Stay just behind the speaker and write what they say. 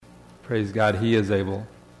praise God, He is able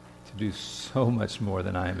to do so much more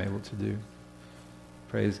than I am able to do.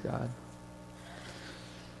 Praise God.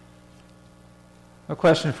 A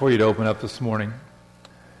question for you to open up this morning.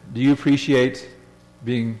 Do you appreciate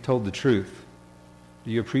being told the truth?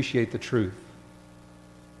 Do you appreciate the truth?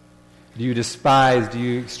 Do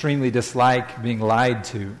you extremely dislike being lied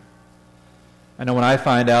to? I know when I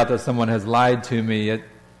find out that someone has lied to me, it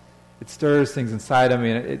stirs things inside of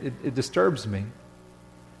me, and it disturbs me.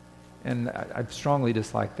 And I strongly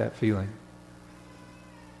dislike that feeling.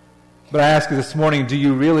 But I ask you this morning, do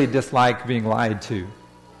you really dislike being lied to?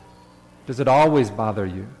 Does it always bother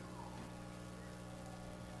you?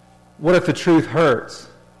 What if the truth hurts?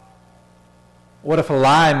 What if a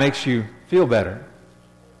lie makes you feel better?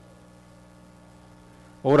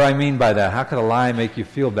 What do I mean by that? How could a lie make you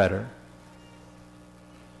feel better?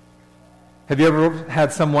 Have you ever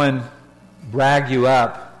had someone brag you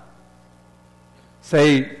up,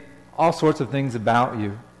 say all sorts of things about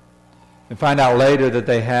you, and find out later that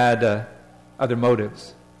they had other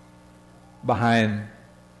motives behind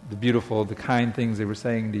the beautiful, the kind things they were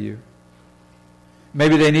saying to you?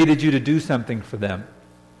 Maybe they needed you to do something for them.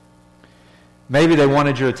 Maybe they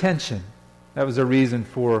wanted your attention. That was a reason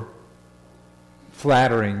for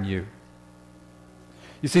flattering you.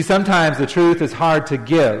 You see, sometimes the truth is hard to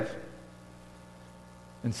give,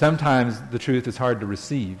 and sometimes the truth is hard to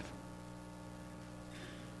receive.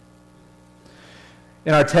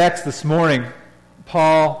 In our text this morning,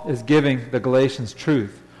 Paul is giving the Galatians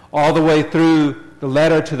truth. All the way through the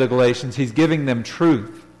letter to the Galatians, he's giving them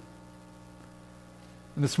truth.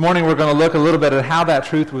 And this morning we're going to look a little bit at how that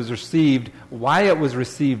truth was received, why it was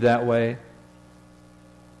received that way,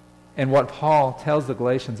 and what Paul tells the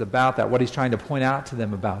Galatians about that, what he's trying to point out to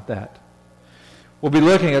them about that. We'll be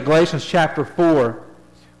looking at Galatians chapter 4,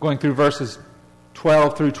 going through verses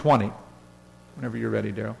 12 through 20. Whenever you're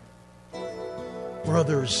ready, Daryl.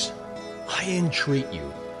 Brothers, I entreat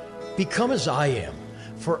you, become as I am,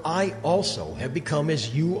 for I also have become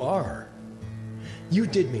as you are. You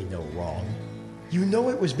did me no wrong. You know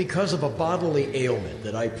it was because of a bodily ailment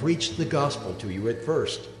that I preached the gospel to you at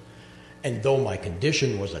first. And though my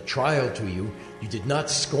condition was a trial to you, you did not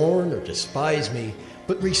scorn or despise me,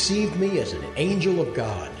 but received me as an angel of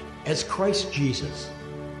God, as Christ Jesus.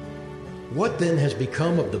 What then has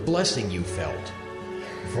become of the blessing you felt?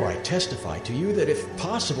 For I testify to you that if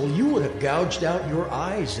possible, you would have gouged out your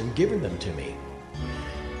eyes and given them to me.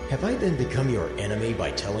 Have I then become your enemy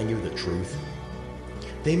by telling you the truth?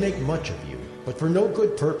 They make much of you, but for no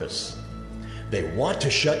good purpose. They want to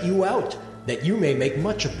shut you out, that you may make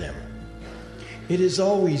much of them. It is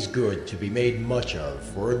always good to be made much of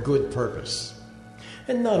for a good purpose.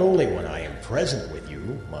 And not only when I am present with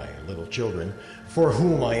you, my little children, for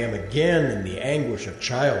whom I am again in the anguish of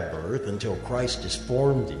childbirth until Christ is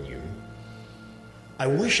formed in you. I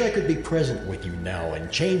wish I could be present with you now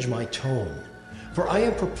and change my tone, for I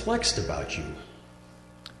am perplexed about you.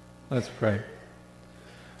 Let's pray.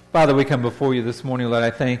 Father, we come before you this morning, Lord.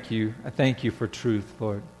 I thank you. I thank you for truth,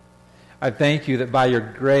 Lord. I thank you that by your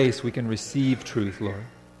grace we can receive truth, Lord.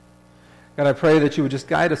 God, I pray that you would just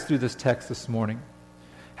guide us through this text this morning.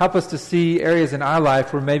 Help us to see areas in our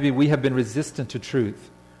life where maybe we have been resistant to truth,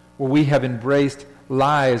 where we have embraced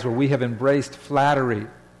lies, where we have embraced flattery,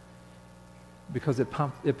 because it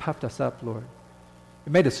puffed us up, Lord.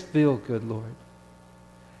 It made us feel good, Lord.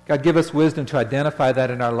 God, give us wisdom to identify that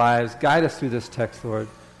in our lives. Guide us through this text, Lord,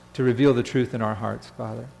 to reveal the truth in our hearts,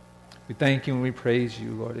 Father. We thank you and we praise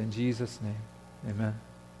you, Lord, in Jesus' name. Amen.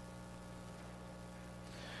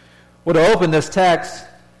 Well, to open this text,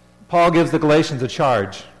 Paul gives the Galatians a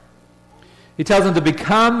charge. He tells them to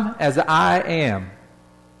become as I am.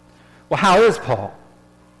 Well, how is Paul?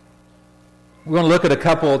 We're going to look at a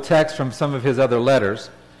couple of texts from some of his other letters.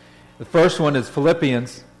 The first one is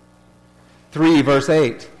Philippians 3, verse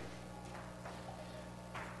 8.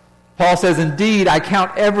 Paul says, "Indeed, I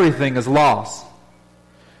count everything as loss,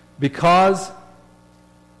 because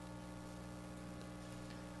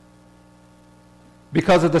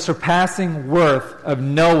of the surpassing worth of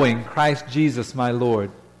knowing Christ Jesus my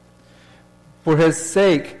Lord. For his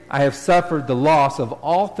sake I have suffered the loss of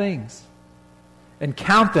all things, and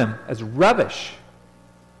count them as rubbish,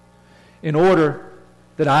 in order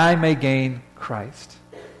that I may gain Christ."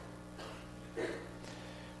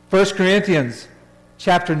 1 Corinthians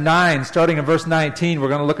chapter 9, starting in verse 19, we're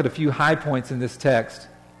going to look at a few high points in this text.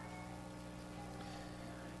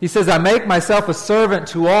 He says, "I make myself a servant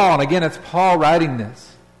to all." And again, it's Paul writing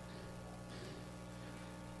this.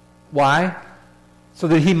 Why? So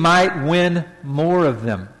that he might win more of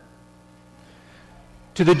them.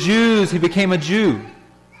 To the Jews, he became a Jew,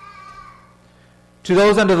 To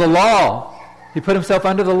those under the law, he put himself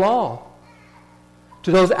under the law.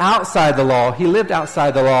 To those outside the law, he lived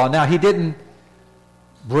outside the law. Now, he didn't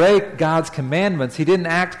break God's commandments. He didn't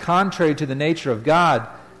act contrary to the nature of God,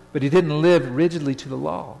 but he didn't live rigidly to the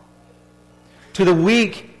law. To the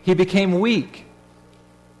weak, he became weak.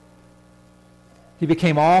 He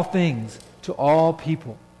became all things to all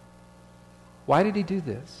people. Why did he do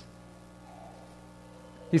this?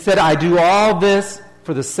 He said, I do all this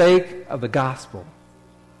for the sake of the gospel.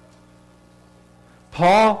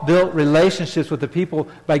 Paul built relationships with the people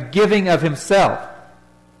by giving of himself.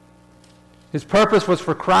 His purpose was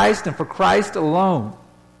for Christ and for Christ alone.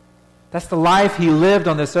 That's the life he lived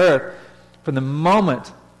on this earth from the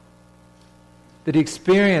moment that he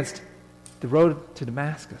experienced the road to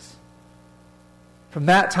Damascus. From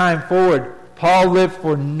that time forward, Paul lived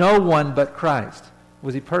for no one but Christ.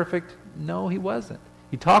 Was he perfect? No, he wasn't.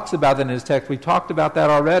 He talks about that in his text. We've talked about that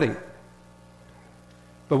already.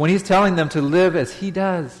 But when he's telling them to live as he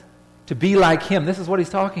does, to be like him, this is what he's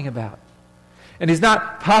talking about. And he's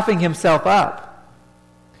not puffing himself up.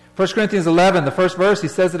 1 Corinthians 11, the first verse, he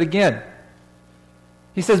says it again.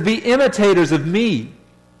 He says, be imitators of me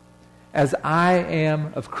as I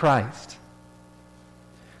am of Christ.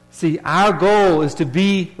 See, our goal is to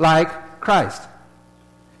be like Christ.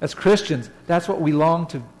 As Christians, that's what we long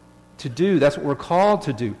to do. That's what we're called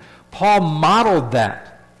to do. Paul modeled that.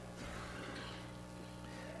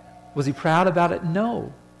 Was he proud about it?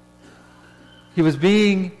 No. He was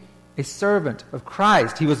being a servant of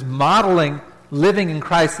Christ. He was modeling living in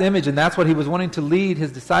Christ's image, and that's what he was wanting to lead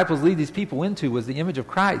his disciples, lead these people into, was the image of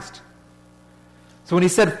Christ. So when he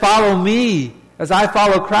said, follow me as I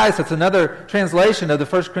follow Christ, that's another translation of the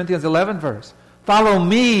 1 Corinthians 11 verse. Follow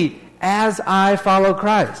me as I follow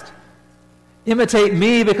Christ. Imitate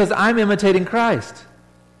me because I'm imitating Christ.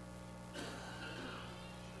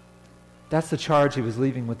 That's the charge he was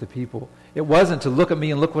leaving with the people. It wasn't to look at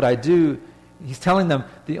me and look what I do. He's telling them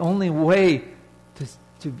the only way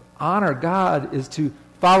to honor God is to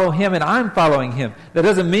follow him, and I'm following him. That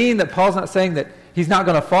doesn't mean that Paul's not saying that he's not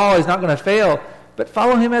going to fall, he's not going to fail, but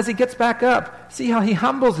follow him as he gets back up. See how he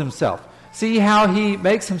humbles himself. See how he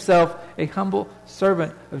makes himself a humble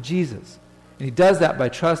servant of Jesus. And he does that by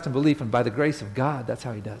trust and belief and by the grace of God. That's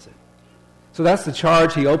how he does it. So that's the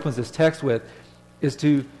charge he opens this text with, is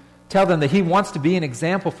to tell them that he wants to be an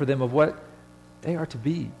example for them of what they are to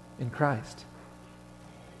be in Christ.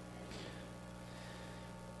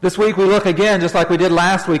 This week we look again, just like we did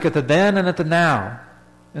last week, at the then and at the now.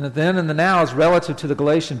 And the then and the now is relative to the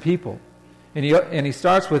Galatian people. And he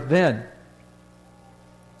starts with then.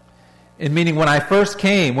 And meaning when he first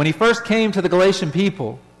came to the Galatian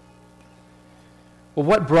people, well,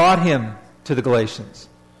 what brought him to the Galatians?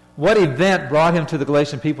 What event brought him to the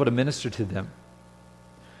Galatian people to minister to them?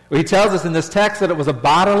 Well, he tells us in this text that it was a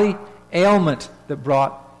bodily ailment that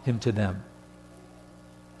brought him to them.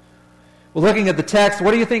 Well, looking at the text,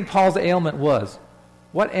 what do you think Paul's ailment was?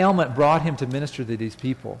 What ailment brought him to minister to these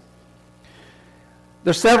people?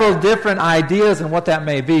 There's several different ideas on what that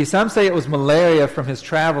may be. Some say it was malaria from his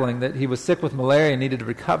traveling, that he was sick with malaria and needed to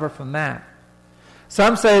recover from that.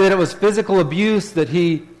 Some say that it was physical abuse that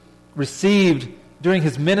he received during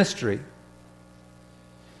his ministry.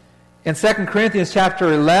 In 2 Corinthians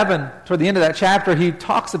chapter 11, toward the end of that chapter, he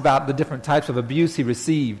talks about the different types of abuse he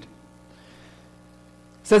received.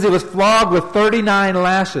 It says he was flogged with 39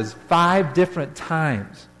 lashes 5 different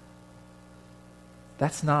times.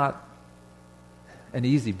 That's not an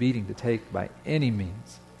easy beating to take by any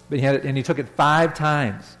means. But he took it 5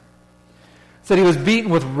 times. It said he was beaten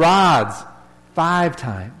with rods 5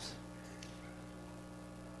 times.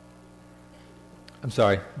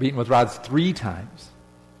 Beaten with rods 3 times.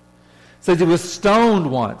 It says he was stoned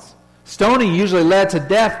once. Stoning usually led to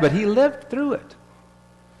death, but he lived through it.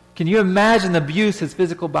 Can you imagine the abuse his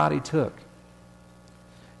physical body took?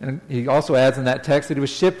 And he also adds in that text that he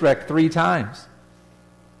was shipwrecked 3 times.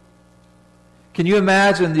 Can you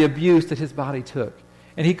imagine the abuse that his body took?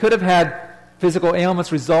 And he could have had physical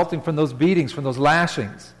ailments resulting from those beatings, from those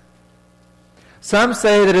lashings. Some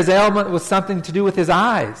say that his ailment was something to do with his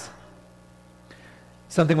eyes.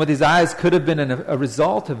 Something with his eyes could have been a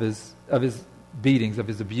result of his beatings, of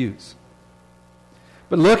his abuse.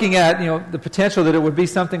 But looking at the potential that it would be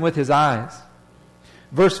something with his eyes.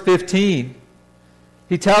 Verse 15,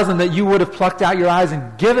 he tells them that you would have plucked out your eyes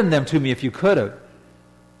and given them to me if you could have.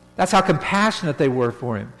 That's how compassionate they were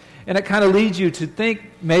for him. And it kind of leads you to think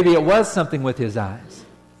maybe it was something with his eyes.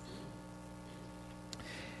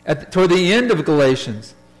 Toward the end of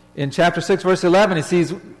Galatians, in chapter 6, verse 11,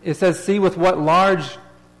 it says, see with what large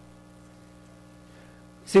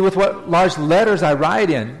letters I write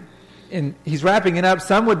in. and he's wrapping it up.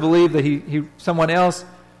 Some would believe that someone else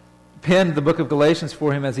penned the book of Galatians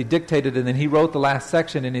for him as he dictated, and then he wrote the last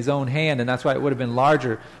section in his own hand, and that's why it would have been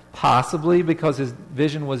larger, possibly because his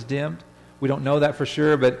vision was dimmed. We don't know that for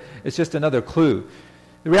sure, but it's just another clue.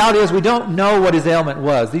 The reality is we don't know what his ailment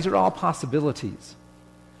was. These are all possibilities.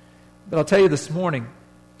 But I'll tell you this morning,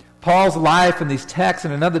 Paul's life and these texts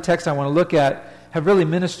and another text I want to look at have really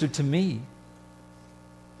ministered to me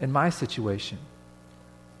in my situation,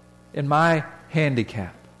 in my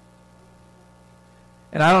handicap.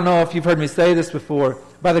 And I don't know if you've heard me say this before.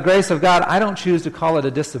 By the grace of God, I don't choose to call it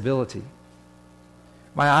a disability.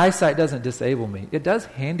 My eyesight doesn't disable me. It does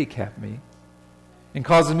handicap me and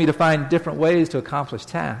causes me to find different ways to accomplish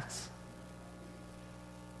tasks.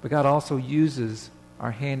 But God also uses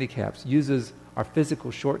our handicaps, uses our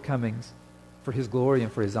physical shortcomings for His glory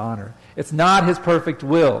and for His honor. It's not His perfect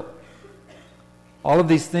will. All of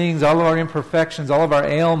these things, all of our imperfections, all of our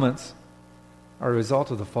ailments are a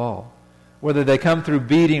result of the fall. Whether they come through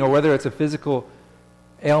beating or whether it's a physical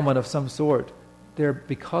ailment of some sort, they're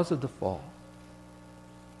because of the fall.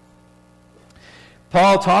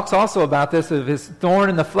 Paul talks also about this, of his thorn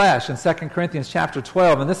in the flesh in 2 Corinthians chapter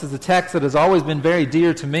 12, and this is a text that has always been very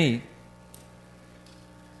dear to me.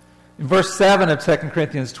 In verse 7 of 2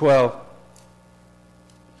 Corinthians 12,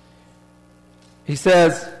 he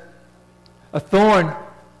says, "A thorn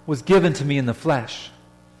was given to me in the flesh."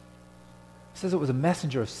 He says it was a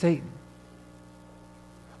messenger of Satan.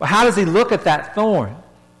 Well, how does he look at that thorn?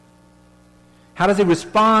 How does he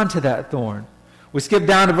respond to that thorn? We skip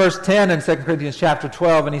down to verse 10 in 2 Corinthians chapter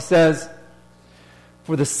 12, and he says,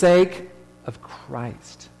 "For the sake of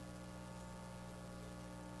Christ."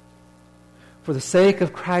 For the sake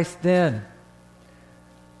of Christ, then,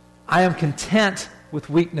 I am content with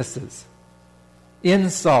weaknesses,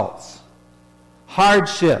 insults,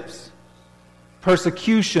 hardships,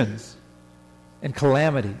 persecutions, and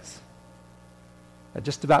calamities. That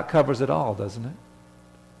just about covers it all, doesn't it?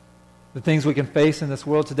 The things we can face in this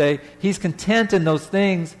world today, he's content in those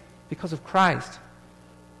things because of Christ.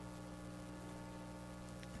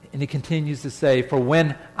 And he continues to say, "For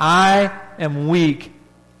when I am weak,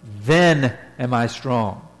 then am I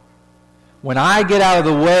strong." When I get out of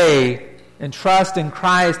the way and trust in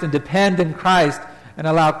Christ and depend in Christ and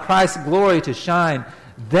allow Christ's glory to shine,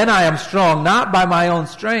 then I am strong, not by my own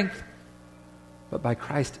strength, but by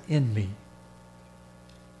Christ in me.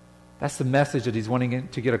 That's the message that he's wanting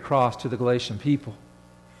to get across to the Galatian people.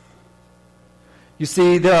 You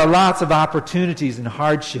see, there are lots of opportunities in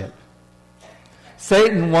hardship.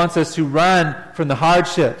 Satan wants us to run from the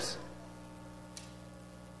hardships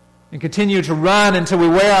and continue to run until we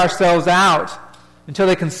wear ourselves out, until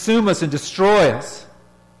they consume us and destroy us.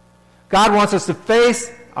 God wants us to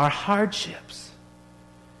face our hardships.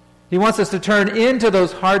 He wants us to turn into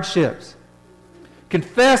those hardships.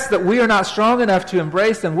 Confess that we are not strong enough to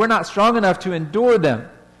embrace them. We're not strong enough to endure them,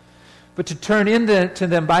 but to turn into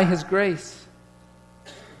them by His grace.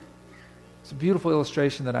 It's a beautiful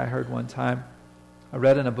illustration that I heard one time. I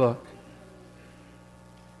read in a book.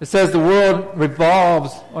 It says the world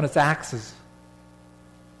revolves on its axis.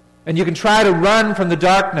 And you can try to run from the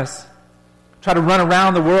darkness, try to run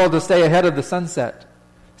around the world to stay ahead of the sunset,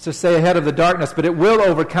 to stay ahead of the darkness, but it will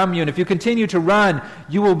overcome you. And if you continue to run,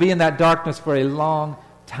 you will be in that darkness for a long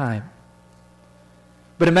time.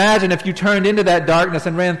 But imagine if you turned into that darkness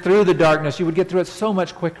and ran through the darkness, you would get through it so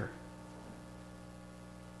much quicker.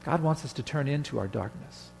 God wants us to turn into our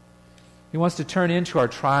darkness. He wants to turn into our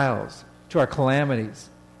trials, to our calamities,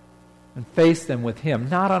 and face them with Him,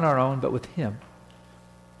 not on our own, but with Him.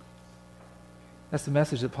 That's the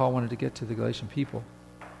message that Paul wanted to get to the Galatian people.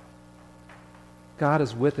 God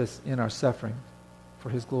is with us in our suffering for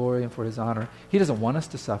His glory and for His honor. He doesn't want us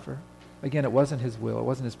to suffer. Again, it wasn't His will. It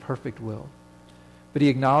wasn't His perfect will. But He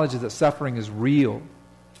acknowledges that suffering is real.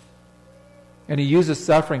 And He uses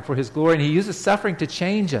suffering for His glory, and He uses suffering to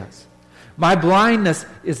change us. My blindness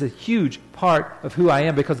is a huge part of who I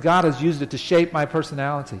am because God has used it to shape my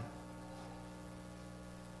personality.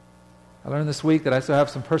 I learned this week that I still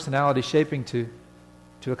have some personality shaping to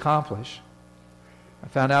accomplish. I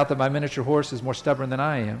found out that my miniature horse is more stubborn than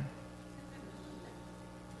I am.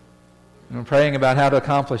 And I'm praying about how to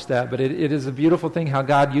accomplish that, but it is a beautiful thing how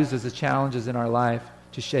God uses the challenges in our life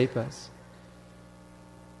to shape us.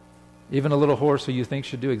 Even a little horse who you think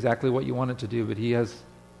should do exactly what you want it to do, but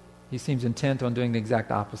he seems intent on doing the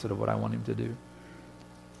exact opposite of what I want him to do.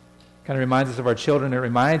 Kind of reminds us of our children. It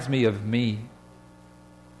reminds me of me.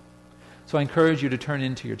 So I encourage you to turn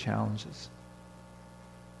into your challenges.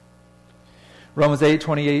 Romans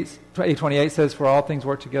 8:28 says, "For all things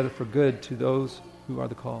work together for good to those who are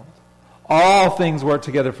the called." All things work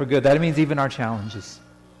together for good. That means even our challenges.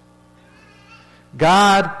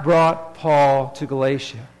 God brought Paul to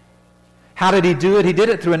Galatia. How did he do it? He did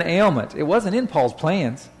it through an ailment. It wasn't in Paul's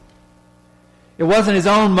plans. It wasn't his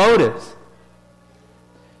own motives.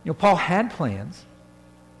 Paul had plans.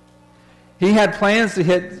 He had plans to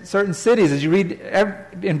hit certain cities. As you read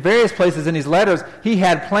in various places in his letters, he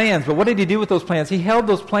had plans. But what did he do with those plans? He held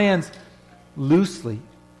those plans loosely.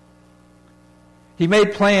 He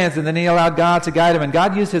made plans and then he allowed God to guide him. And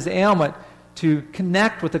God used his ailment to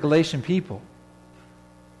connect with the Galatian people.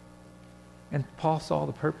 And Paul saw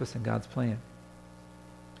the purpose in God's plan.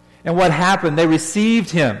 And what happened? They received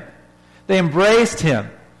him. They embraced him.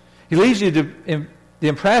 He leaves you to the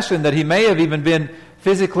impression that he may have even been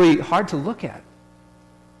physically hard to look at.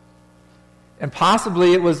 And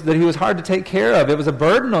possibly it was that he was hard to take care of. It was a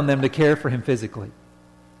burden on them to care for him physically.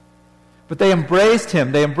 But they embraced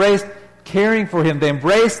him. They embraced caring for him. They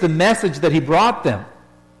embraced the message that he brought them.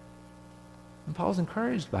 And Paul's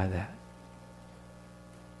encouraged by that.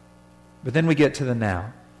 But then we get to the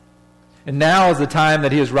now. And now is the time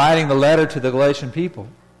that he is writing the letter to the Galatian people.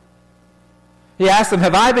 He asks them,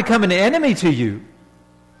 have I become an enemy to you?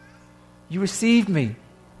 You received me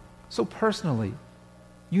so personally.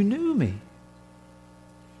 You knew me.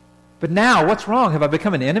 But now, what's wrong? Have I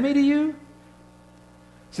become an enemy to you?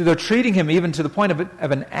 See, they're treating him even to the point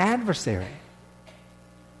of an adversary.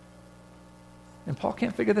 And Paul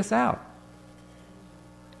can't figure this out.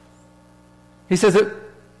 He says,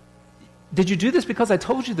 did you do this because I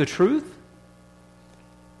told you the truth?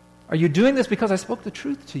 Are you doing this because I spoke the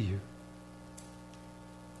truth to you?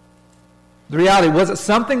 The reality, was it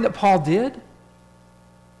something that Paul did?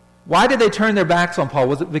 Why did they turn their backs on Paul?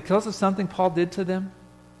 Was it because of something Paul did to them?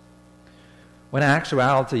 When in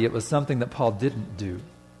actuality, it was something that Paul didn't do.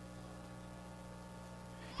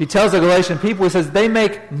 He tells the Galatian people, he says, they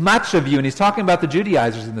make much of you, and he's talking about the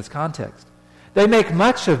Judaizers in this context. They make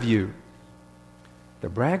much of you. They're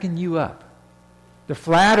bragging you up. They're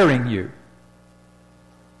flattering you.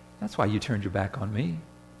 That's why you turned your back on me.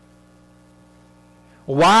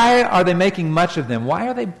 Why are they making much of them? Why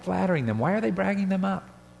are they flattering them? Why are they bragging them up?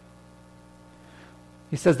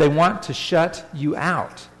 He says they want to shut you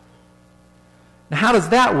out. Now, how does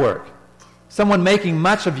that work? Someone making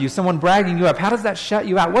much of you, someone bragging you up. How does that shut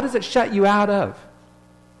you out? What does it shut you out of?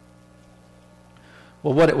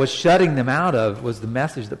 Well, what it was shutting them out of was the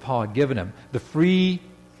message that Paul had given them, the free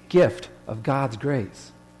gift of God's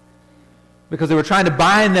grace. Because they were trying to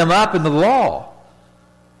bind them up in the law.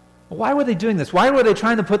 Well, why were they doing this? Why were they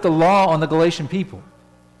trying to put the law on the Galatian people?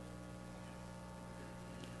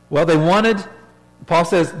 Well, they wanted, Paul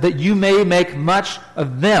says, that you may make much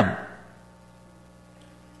of them.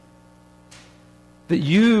 That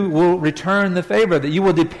you will return the favor, that you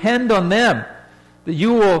will depend on them, that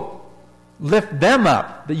you will lift them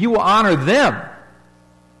up, that you will honor them.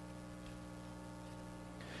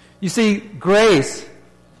 You see, grace,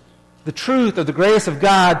 the truth of the grace of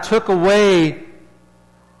God took away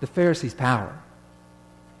the Pharisees' power.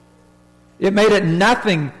 It made it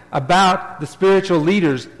nothing about the spiritual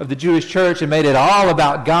leaders of the Jewish church. It made it all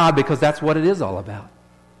about God, because that's what it is all about.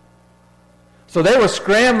 So they were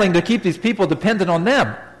scrambling to keep these people dependent on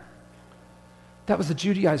them. That was the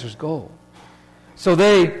Judaizers' goal. So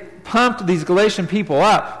they pumped these Galatian people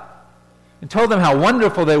up and told them how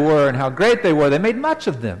wonderful they were and how great they were. They made much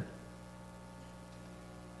of them.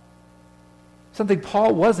 Something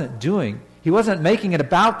Paul wasn't doing. He wasn't making it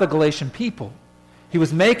about the Galatian people. He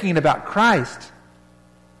was making it about Christ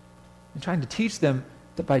and trying to teach them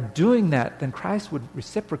that by doing that, then Christ would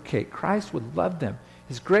reciprocate. Christ would love them.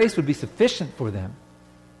 His grace would be sufficient for them.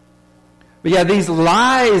 But yeah, these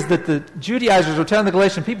lies that the Judaizers were telling the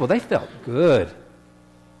Galatian people, they felt good.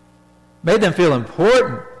 Made them feel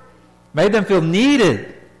important. Made them feel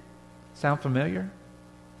needed. Sound familiar?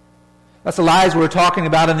 That's the lies we were talking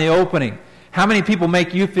about in the opening. How many people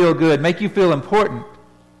make you feel good, make you feel important?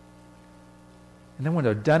 And then when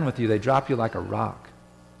they're done with you, they drop you like a rock.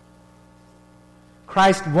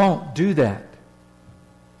 Christ won't do that.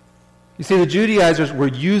 You see, the Judaizers were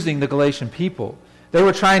using the Galatian people. They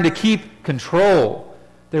were trying to keep control.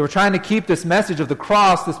 They were trying to keep this message of the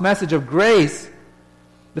cross, this message of grace,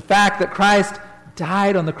 the fact that Christ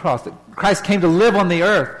died on the cross, that Christ came to live on the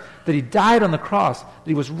earth, that he died on the cross, that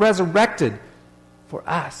he was resurrected for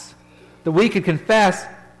us, that we could confess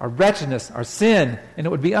our wretchedness, our sin, and it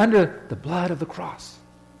would be under the blood of the cross.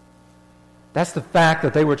 That's the fact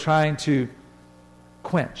that they were trying to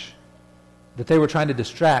quench, that they were trying to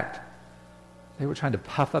distract. They were trying to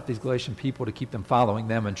puff up these Galatian people to keep them following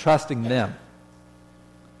them and trusting them.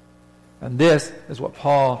 And this is what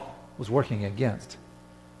Paul was working against.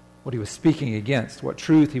 what he was speaking against, what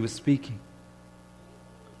truth he was speaking.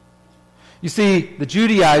 You see, the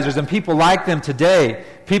Judaizers and people like them today,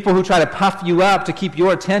 people who try to puff you up to keep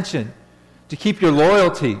your attention, to keep your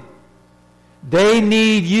loyalty, they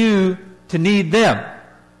need you to need them.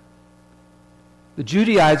 The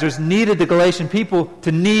Judaizers needed the Galatian people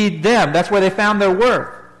to need them. That's where they found their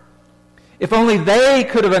worth. If only they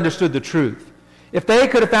could have understood the truth, if they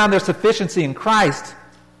could have found their sufficiency in Christ,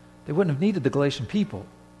 they wouldn't have needed the Galatian people.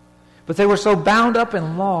 But they were so bound up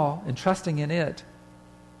in law and trusting in it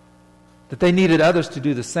that they needed others to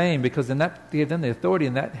do the same, because then that gave them the authority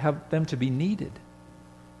and that helped them to be needed.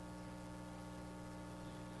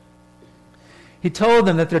 He told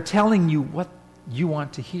them that they're telling you what you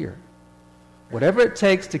want to hear. Whatever it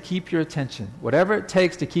takes to keep your attention, whatever it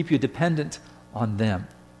takes to keep you dependent on them.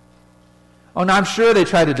 Oh, no, I'm sure they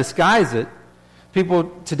try to disguise it. People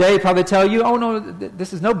today probably tell you, oh, no,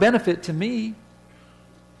 this is no benefit to me.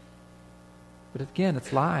 But again,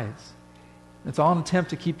 it's lies. It's all an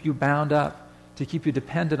attempt to keep you bound up, to keep you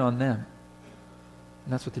dependent on them.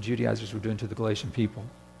 And that's what the Judaizers were doing to the Galatian people.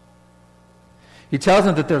 He tells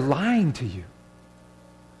them that they're lying to you.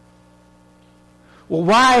 Well,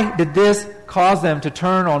 why did this cause them to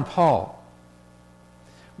turn on Paul?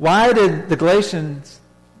 Why did the Galatians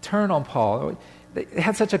turn on Paul? They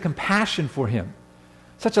had such a compassion for him,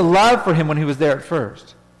 such a love for him when he was there at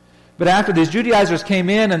first. But after these Judaizers came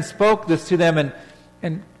in and spoke this to them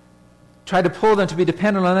and tried to pull them to be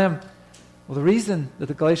dependent on them, well, the reason that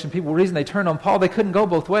the Galatian people, the reason they turned on Paul, they couldn't go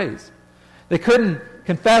both ways. They couldn't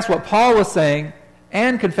confess what Paul was saying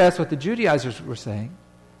and confess what the Judaizers were saying.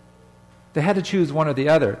 They had to choose one or the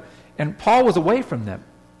other. And Paul was away from them.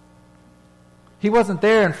 He wasn't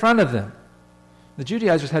there in front of them. The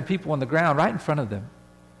Judaizers had people on the ground right in front of them,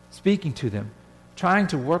 speaking to them, trying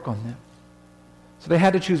to work on them. So they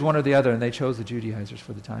had to choose one or the other, and they chose the Judaizers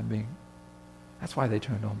for the time being. That's why they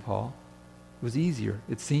turned on Paul. It was easier,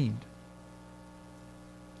 it seemed.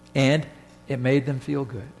 And it made them feel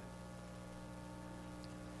good.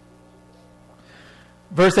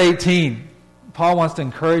 Verse 18, Paul wants to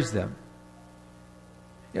encourage them.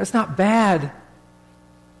 It's not bad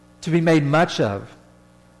to be made much of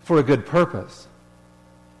for a good purpose.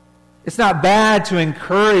 It's not bad to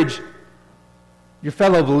encourage your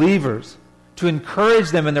fellow believers, to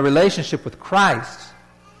encourage them in their relationship with Christ.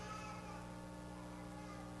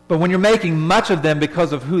 But when you're making much of them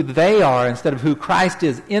because of who they are instead of who Christ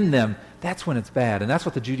is in them, that's when it's bad. And that's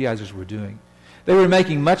what the Judaizers were doing. They were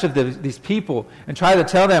making much of these people and trying to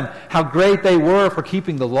tell them how great they were for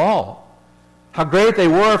keeping the law, how great they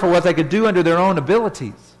were for what they could do under their own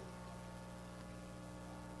abilities.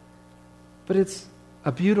 But it's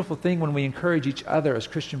a beautiful thing when we encourage each other as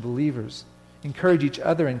Christian believers, encourage each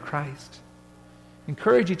other in Christ,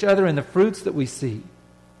 encourage each other in the fruits that we see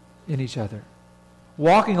in each other,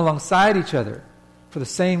 walking alongside each other for the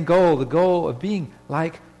same goal, the goal of being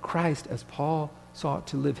like Christ as Paul sought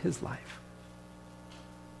to live his life.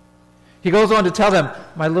 He goes on to tell them,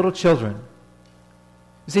 my little children.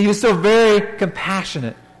 You see, he was still very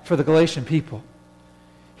compassionate for the Galatian people.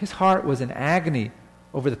 His heart was in agony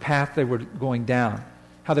over the path they were going down,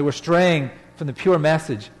 how they were straying from the pure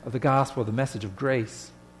message of the gospel, the message of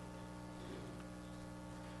grace.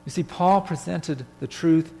 You see, Paul presented the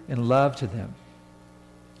truth in love to them.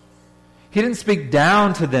 He didn't speak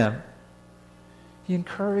down to them. He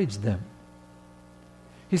encouraged them.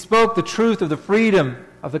 He spoke the truth of the freedom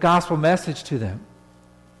of the gospel message to them.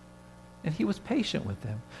 And he was patient with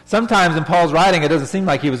them. Sometimes in Paul's writing, it doesn't seem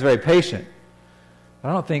like he was very patient. But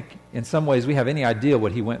I don't think in some ways we have any idea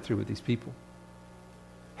what he went through with these people.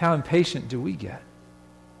 How impatient do we get?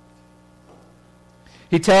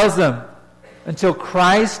 He tells them, until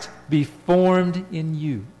Christ be formed in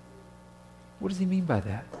you. What does he mean by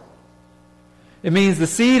that? It means the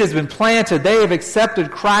seed has been planted. They have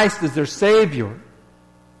accepted Christ as their Savior.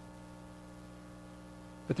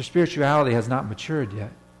 But their spirituality has not matured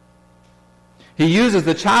yet. He uses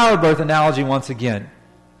the childbirth analogy once again.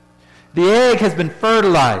 The egg has been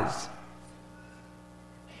fertilized.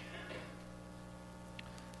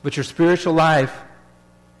 But your spiritual life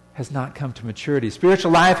has not come to maturity.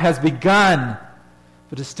 Spiritual life has begun,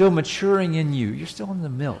 but is still maturing in you. You're still in the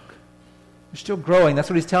milk. You're still growing. That's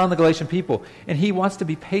what he's telling the Galatian people. And he wants to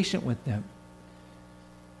be patient with them.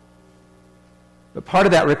 But part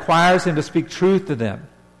of that requires him to speak truth to them.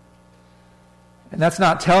 And that's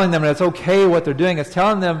not telling them that it's okay what they're doing. It's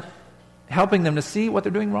telling them, helping them to see what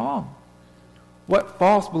they're doing wrong. What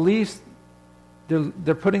false beliefs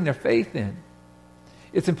they're putting their faith in.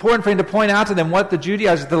 It's important for him to point out to them what the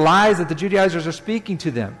lies that the Judaizers are speaking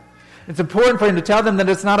to them. It's important for him to tell them that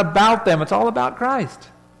it's not about them. It's all about Christ.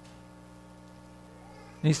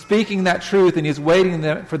 And he's speaking that truth, and he's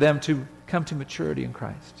waiting for them to come to maturity in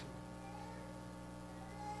Christ.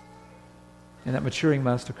 And that maturing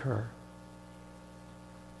must occur.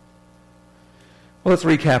 Well, let's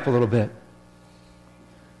recap a little bit.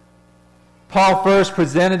 Paul first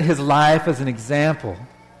presented his life as an example.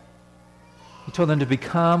 He told them to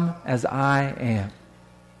become as I am.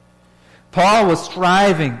 Paul was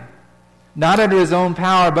striving, not under his own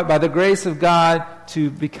power, but by the grace of God,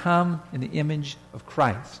 to become in the image of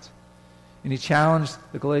Christ. And he challenged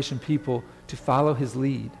the Galatian people to follow his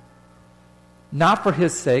lead. Not for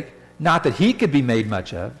his sake, not that he could be made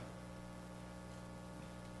much of,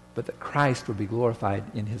 but that Christ would be glorified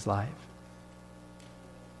in his life.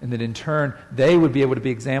 And that in turn, they would be able to be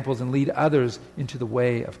examples and lead others into the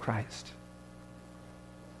way of Christ.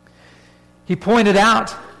 He pointed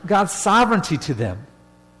out God's sovereignty to them.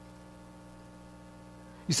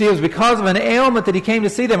 You see, it was because of an ailment that he came to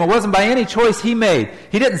see them. It wasn't by any choice he made.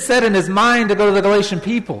 He didn't set in his mind to go to the Galatian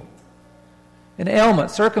people. An ailment,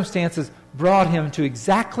 circumstances, brought him to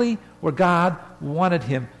exactly where God wanted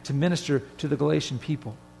him to minister to the Galatian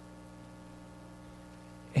people.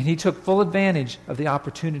 And he took full advantage of the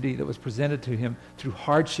opportunity that was presented to him through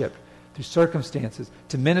hardship, through circumstances,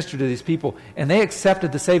 to minister to these people. And they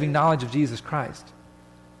accepted the saving knowledge of Jesus Christ.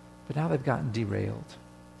 But now they've gotten derailed.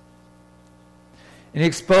 And he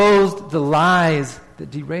exposed the lies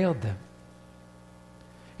that derailed them.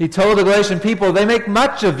 He told the Galatian people, they make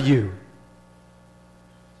much of you.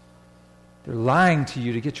 They're lying to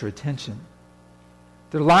you to get your attention.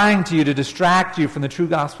 They're lying to you to distract you from the true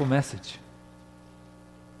gospel message.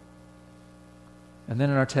 And then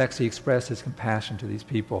in our text, he expressed his compassion to these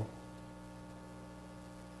people.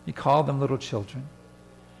 He called them little children.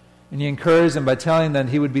 And he encouraged them by telling them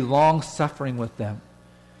he would be long-suffering with them.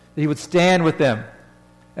 That he would stand with them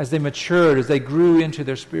as they matured, as they grew into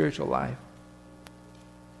their spiritual life.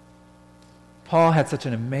 Paul had such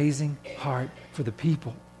an amazing heart for the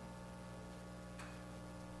people.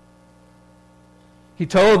 He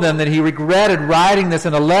told them that he regretted writing this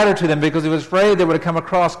in a letter to them because he was afraid they would have come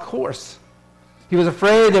across coarse. He was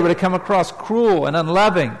afraid they would have come across cruel and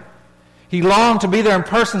unloving. He longed to be there in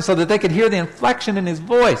person so that they could hear the inflection in his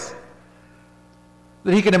voice,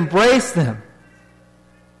 that he could embrace them.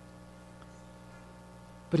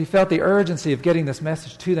 But he felt the urgency of getting this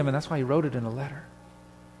message to them, and that's why he wrote it in a letter.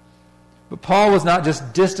 But Paul was not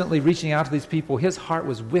just distantly reaching out to these people. His heart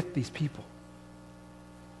was with these people.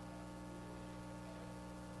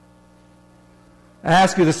 I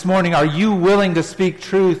ask you this morning, are you willing to speak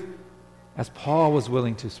truth as Paul was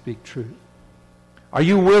willing to speak truth? Are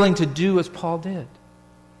you willing to do as Paul did?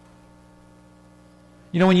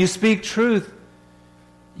 You know, when you speak truth,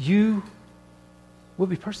 you will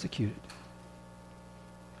be persecuted.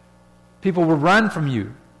 People will run from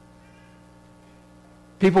you.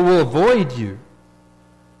 People will avoid you.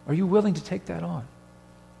 Are you willing to take that on?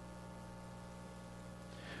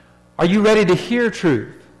 Are you ready to hear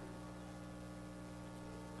truth?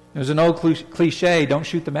 There's an old cliche, don't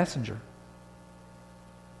shoot the messenger.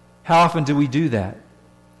 How often do we do that?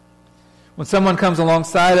 When someone comes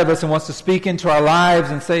alongside of us and wants to speak into our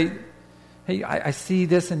lives and say, hey, I see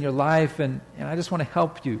this in your life and I just want to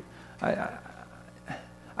help you.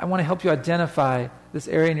 I want to help you identify this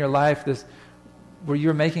area in your life where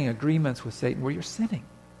you're making agreements with Satan, where you're sinning.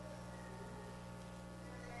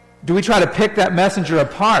 Do we try to pick that messenger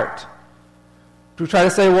apart? Do we try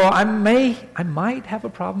to say, well, I might have a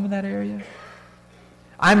problem in that area.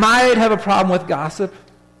 I might have a problem with gossip.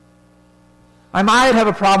 I might have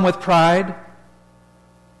a problem with pride.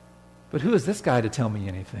 But who is this guy to tell me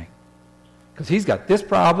anything? Because he's got this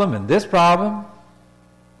problem and this problem.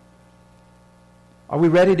 Are we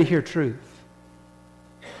ready to hear truth?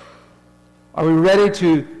 Are we ready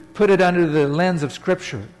to put it under the lens of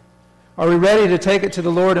Scripture? Are we ready to take it to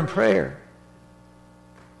the Lord in prayer?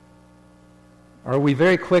 Or are we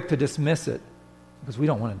very quick to dismiss it because we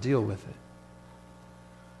don't want to deal with it?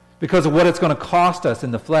 Because of what it's going to cost us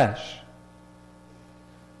in the flesh.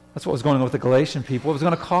 That's what was going on with the Galatian people. It was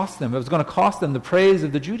going to cost them. It was going to cost them the praise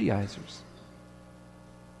of the Judaizers.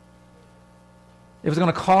 It was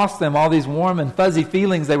going to cost them all these warm and fuzzy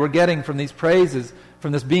feelings they were getting from these praises,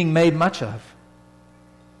 from this being made much of.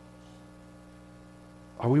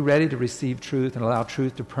 Are we ready to receive truth and allow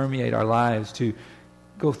truth to permeate our lives, to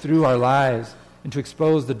go through our lives, and to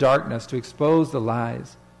expose the darkness, to expose the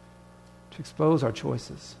lies, to expose our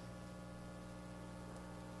choices?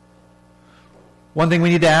 One thing we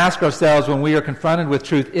need to ask ourselves when we are confronted with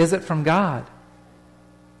truth, is it from God?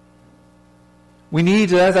 We need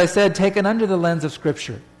to, as I said, take it under the lens of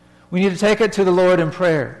Scripture. We need to take it to the Lord in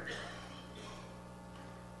prayer.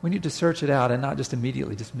 We need to search it out and not just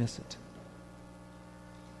immediately dismiss it.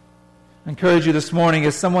 I encourage you this morning,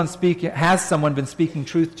 has someone been speaking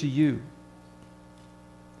truth to you?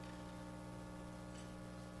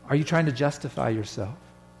 Are you trying to justify yourself?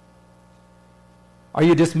 Are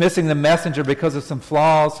you dismissing the messenger because of some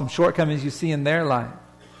flaws, some shortcomings you see in their life?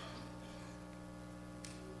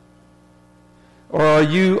 Or are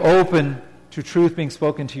you open to truth being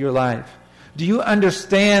spoken to your life? Do you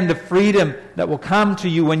understand the freedom that will come to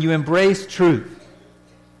you when you embrace truth?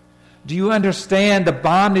 Do you understand the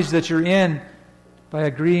bondage that you're in by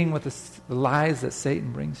agreeing with the lies that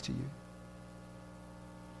Satan brings to you?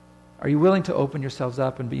 Are you willing to open yourselves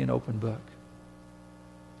up and be an open book?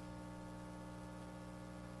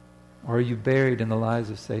 Or are you buried in the lies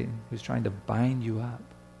of Satan, who's trying to bind you up?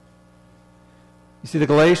 You see, the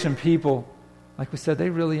Galatian people, like we said, they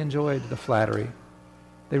really enjoyed the flattery.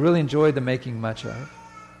 They really enjoyed the making much of.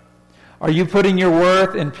 Are you putting your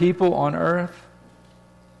worth in people on earth?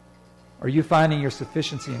 Are you finding your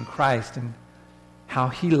sufficiency in Christ and how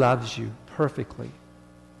He loves you perfectly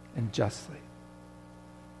and justly?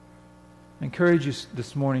 I encourage you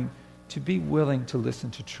this morning to be willing to listen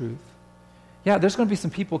to truth. Yeah, there's going to be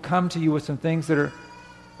some people come to you with some things that are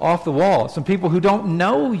off the wall. Some people who don't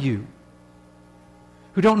know you,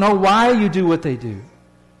 who don't know why you do what they do,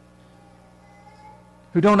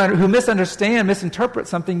 who misunderstand, misinterpret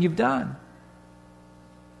something you've done.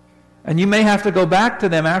 And you may have to go back to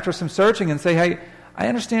them after some searching and say, hey, I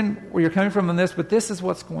understand where you're coming from on this, but this is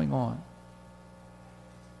what's going on.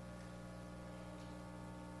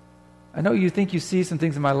 I know you think you see some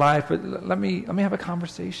things in my life, but let me have a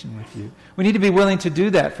conversation with you. We need to be willing to do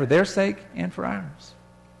that for their sake and for ours.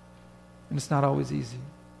 And it's not always easy.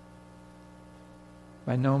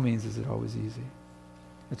 By no means is it always easy.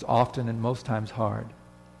 It's often and most times hard.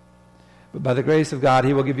 But by the grace of God,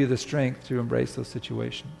 He will give you the strength to embrace those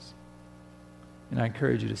situations. And I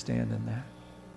encourage you to stand in that.